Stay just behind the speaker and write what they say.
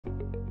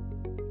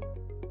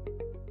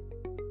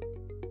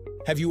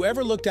Have you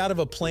ever looked out of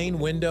a plane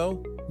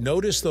window,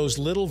 noticed those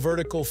little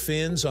vertical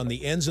fins on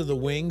the ends of the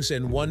wings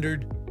and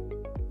wondered,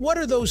 what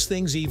are those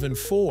things even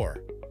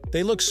for?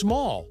 They look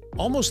small,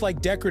 almost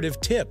like decorative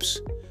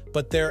tips,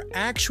 but they're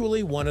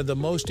actually one of the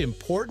most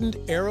important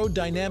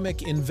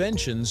aerodynamic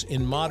inventions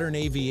in modern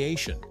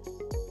aviation.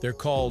 They're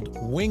called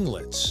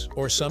winglets,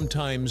 or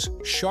sometimes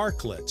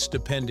sharklets,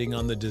 depending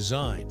on the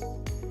design.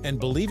 And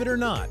believe it or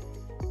not,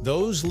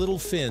 those little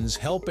fins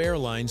help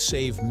airlines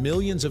save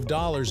millions of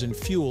dollars in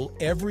fuel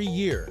every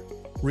year,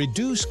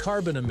 reduce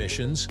carbon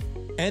emissions,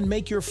 and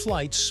make your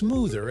flights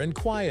smoother and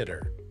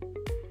quieter.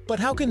 But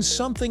how can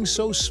something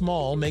so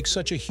small make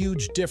such a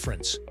huge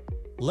difference?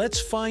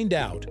 Let's find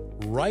out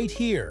right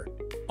here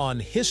on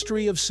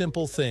History of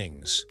Simple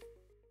Things.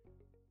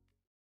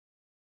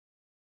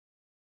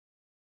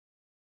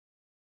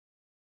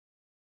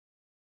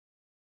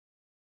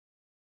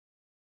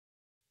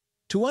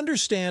 To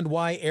understand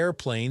why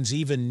airplanes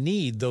even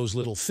need those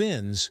little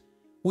fins,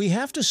 we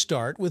have to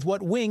start with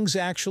what wings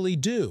actually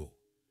do.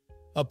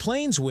 A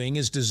plane's wing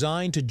is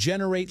designed to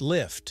generate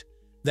lift,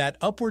 that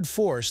upward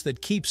force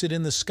that keeps it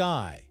in the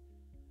sky.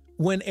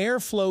 When air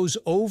flows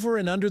over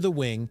and under the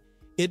wing,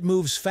 it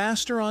moves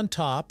faster on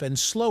top and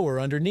slower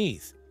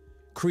underneath,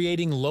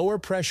 creating lower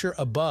pressure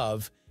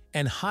above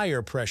and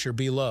higher pressure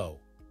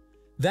below.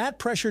 That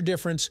pressure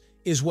difference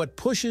is what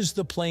pushes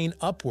the plane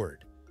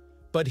upward.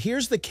 But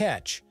here's the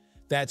catch.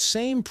 That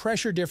same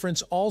pressure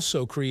difference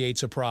also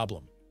creates a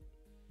problem.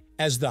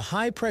 As the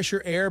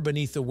high-pressure air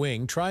beneath the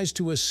wing tries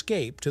to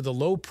escape to the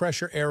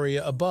low-pressure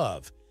area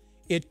above,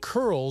 it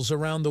curls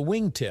around the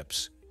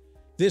wingtips.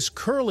 This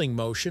curling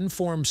motion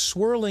forms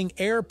swirling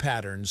air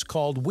patterns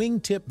called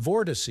wingtip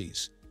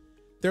vortices.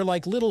 They're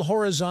like little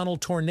horizontal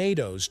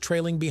tornadoes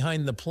trailing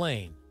behind the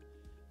plane.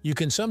 You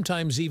can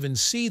sometimes even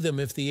see them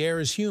if the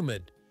air is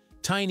humid,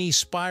 tiny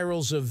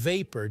spirals of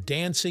vapor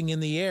dancing in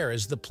the air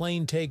as the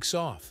plane takes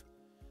off.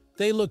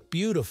 They look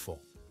beautiful,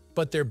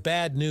 but they're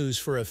bad news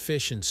for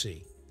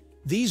efficiency.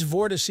 These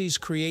vortices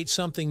create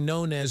something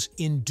known as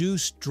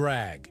induced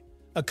drag,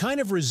 a kind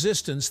of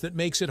resistance that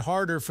makes it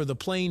harder for the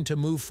plane to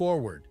move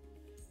forward.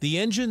 The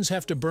engines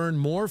have to burn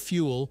more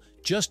fuel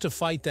just to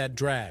fight that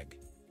drag.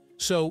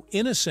 So,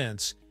 in a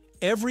sense,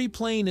 every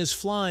plane is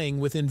flying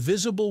with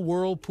invisible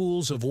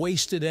whirlpools of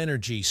wasted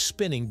energy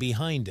spinning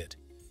behind it.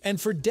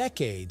 And for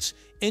decades,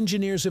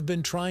 engineers have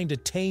been trying to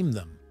tame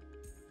them.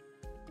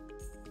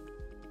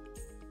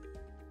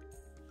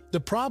 The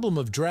problem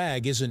of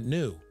drag isn't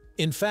new.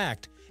 In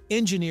fact,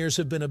 engineers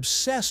have been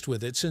obsessed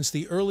with it since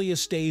the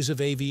earliest days of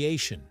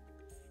aviation.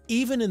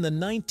 Even in the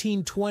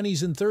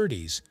 1920s and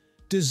 30s,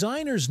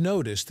 designers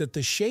noticed that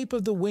the shape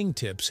of the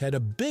wingtips had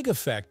a big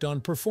effect on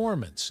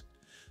performance.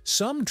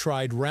 Some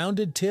tried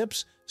rounded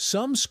tips,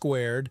 some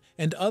squared,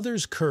 and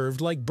others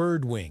curved like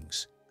bird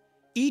wings.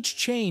 Each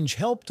change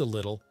helped a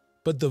little,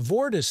 but the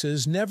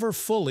vortices never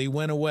fully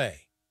went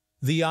away.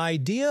 The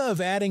idea of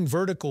adding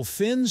vertical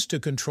fins to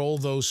control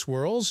those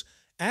swirls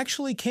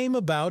actually came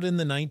about in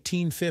the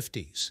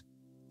 1950s.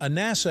 A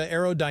NASA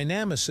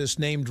aerodynamicist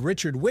named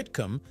Richard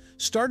Whitcomb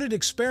started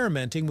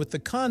experimenting with the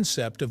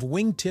concept of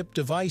wingtip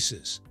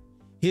devices.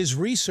 His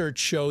research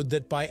showed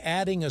that by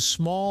adding a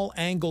small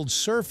angled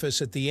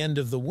surface at the end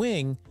of the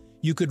wing,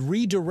 you could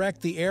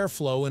redirect the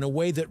airflow in a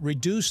way that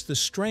reduced the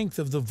strength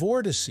of the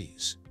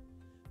vortices.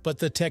 But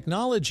the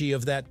technology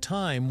of that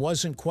time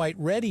wasn't quite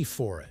ready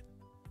for it.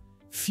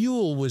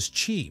 Fuel was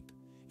cheap,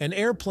 and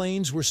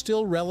airplanes were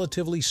still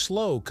relatively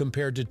slow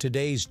compared to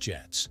today's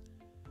jets.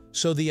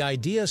 So the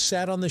idea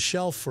sat on the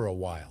shelf for a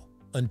while,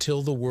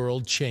 until the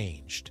world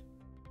changed.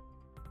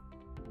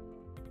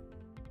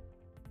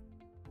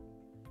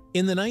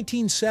 In the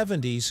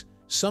 1970s,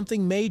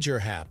 something major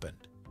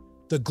happened: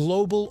 the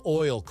global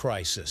oil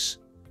crisis.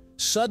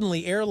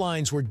 Suddenly,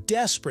 airlines were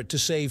desperate to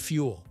save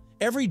fuel.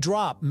 Every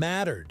drop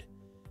mattered.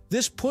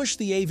 This pushed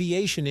the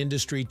aviation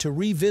industry to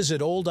revisit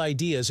old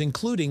ideas,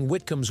 including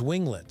Whitcomb's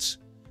winglets.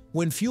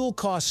 When fuel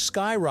costs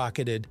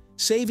skyrocketed,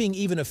 saving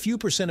even a few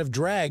 % of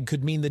drag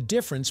could mean the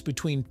difference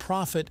between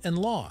profit and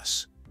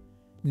loss.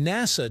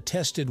 NASA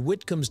tested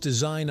Whitcomb's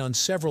design on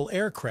several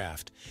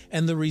aircraft,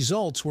 and the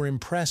results were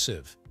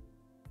impressive.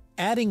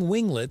 Adding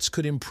winglets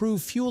could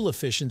improve fuel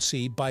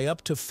efficiency by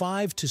up to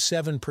 5 to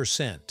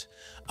 7%,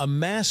 a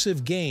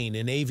massive gain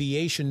in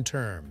aviation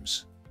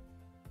terms.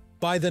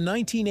 By the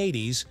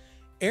 1980s,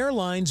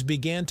 airlines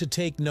began to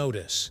take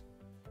notice.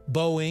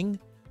 Boeing,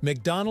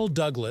 McDonnell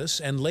Douglas,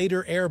 and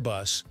later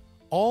Airbus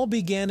all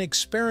began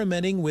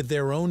experimenting with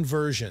their own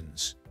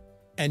versions.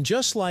 And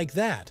just like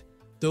that,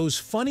 those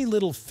funny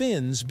little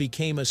fins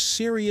became a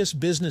serious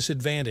business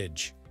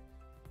advantage.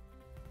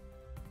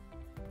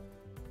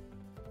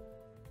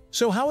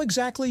 So how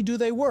exactly do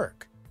they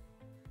work?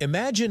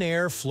 Imagine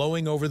air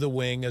flowing over the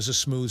wing as a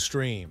smooth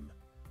stream.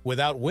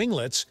 Without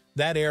winglets,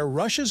 that air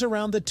rushes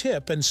around the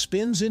tip and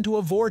spins into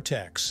a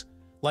vortex,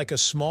 like a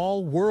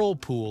small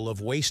whirlpool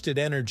of wasted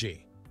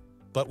energy.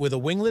 But with a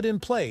winglet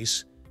in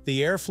place, the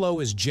airflow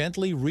is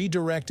gently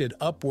redirected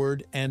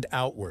upward and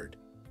outward.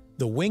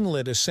 The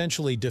winglet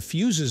essentially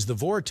diffuses the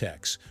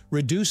vortex,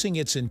 reducing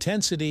its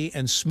intensity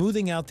and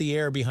smoothing out the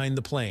air behind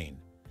the plane.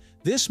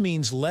 This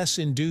means less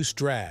induced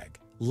drag,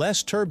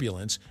 less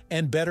turbulence,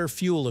 and better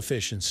fuel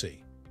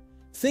efficiency.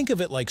 Think of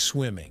it like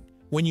swimming.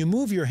 When you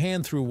move your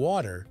hand through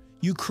water,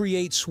 you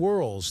create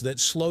swirls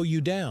that slow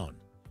you down.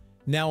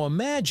 Now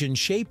imagine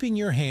shaping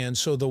your hand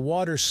so the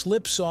water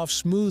slips off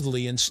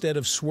smoothly instead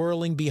of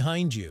swirling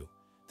behind you.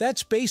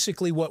 That's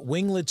basically what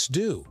winglets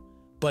do,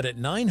 but at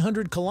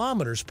 900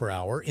 kilometers per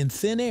hour in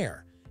thin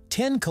air,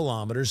 10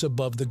 kilometers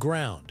above the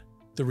ground.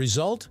 The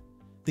result?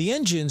 The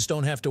engines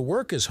don't have to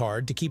work as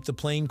hard to keep the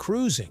plane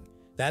cruising.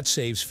 That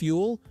saves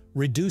fuel,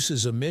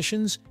 reduces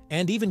emissions,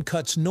 and even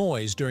cuts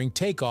noise during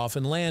takeoff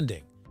and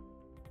landing.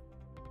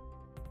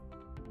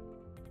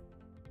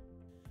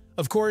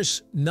 Of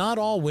course, not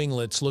all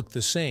winglets look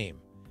the same.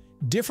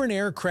 Different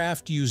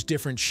aircraft use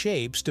different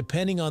shapes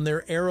depending on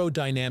their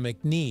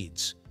aerodynamic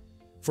needs.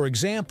 For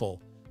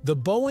example, the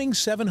Boeing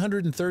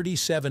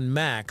 737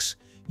 MAX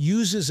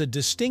uses a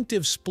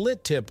distinctive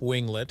split-tip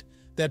winglet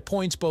that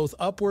points both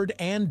upward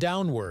and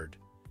downward.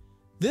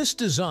 This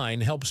design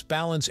helps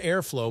balance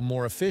airflow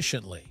more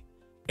efficiently.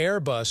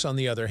 Airbus, on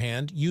the other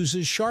hand,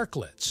 uses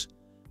Sharklets,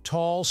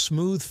 tall,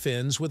 smooth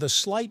fins with a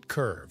slight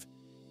curve,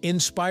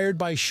 inspired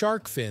by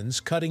shark fins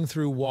cutting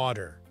through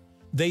water.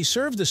 They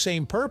serve the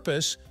same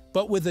purpose,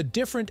 but with a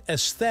different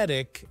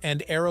aesthetic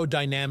and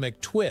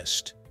aerodynamic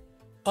twist.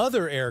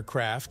 Other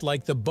aircraft,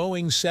 like the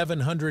Boeing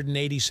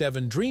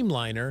 787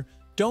 Dreamliner,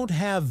 don't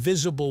have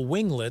visible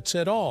winglets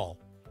at all.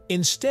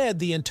 Instead,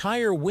 the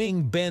entire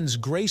wing bends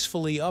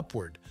gracefully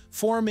upward,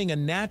 forming a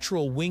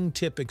natural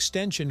wingtip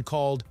extension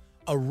called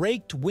a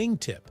raked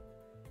wingtip.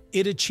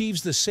 It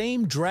achieves the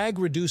same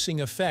drag-reducing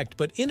effect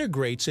but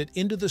integrates it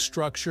into the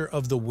structure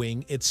of the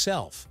wing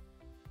itself.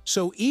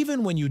 So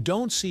even when you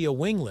don't see a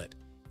winglet,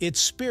 its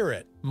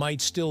spirit might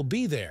still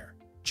be there,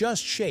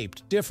 just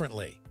shaped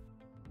differently.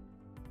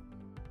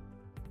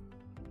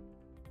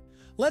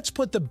 Let's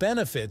put the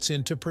benefits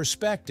into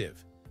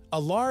perspective. A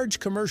large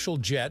commercial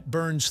jet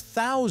burns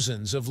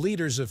thousands of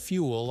liters of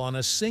fuel on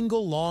a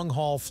single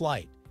long-haul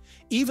flight.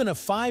 Even a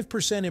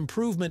 5%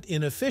 improvement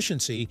in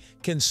efficiency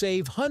can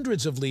save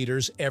hundreds of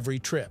liters every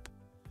trip.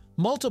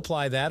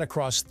 Multiply that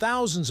across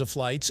thousands of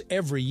flights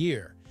every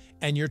year,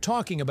 and you're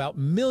talking about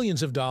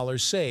millions of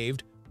dollars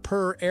saved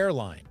per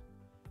airline.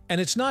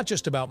 And it's not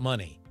just about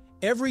money.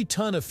 Every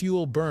ton of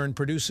fuel burned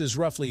produces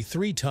roughly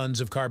 3 tons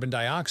of carbon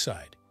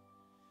dioxide.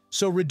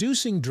 So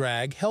reducing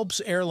drag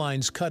helps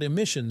airlines cut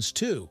emissions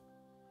too.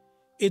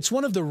 It's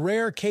one of the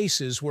rare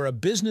cases where a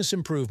business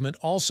improvement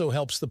also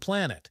helps the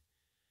planet.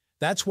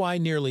 That's why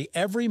nearly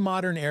every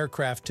modern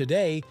aircraft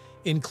today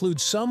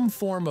includes some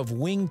form of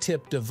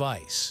wingtip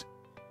device.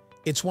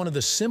 It's one of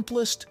the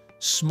simplest,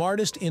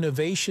 smartest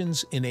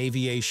innovations in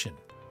aviation.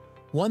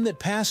 One that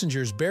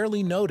passengers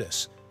barely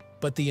notice,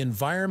 but the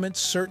environment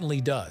certainly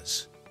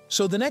does.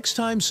 So the next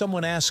time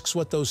someone asks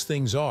what those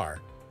things are,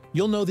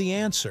 you'll know the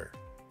answer.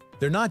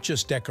 They're not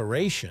just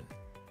decoration.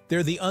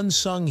 They're the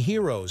unsung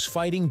heroes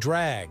fighting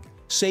drag,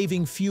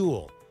 saving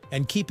fuel,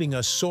 and keeping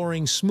us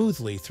soaring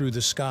smoothly through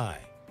the sky.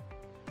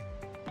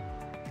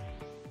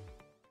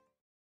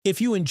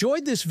 If you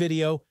enjoyed this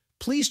video,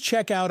 please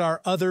check out our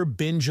other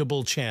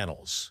bingeable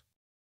channels.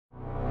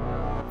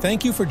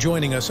 Thank you for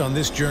joining us on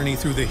this journey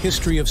through the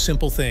history of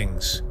simple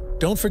things.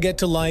 Don't forget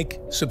to like,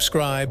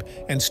 subscribe,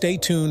 and stay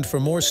tuned for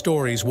more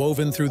stories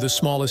woven through the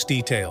smallest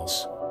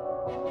details.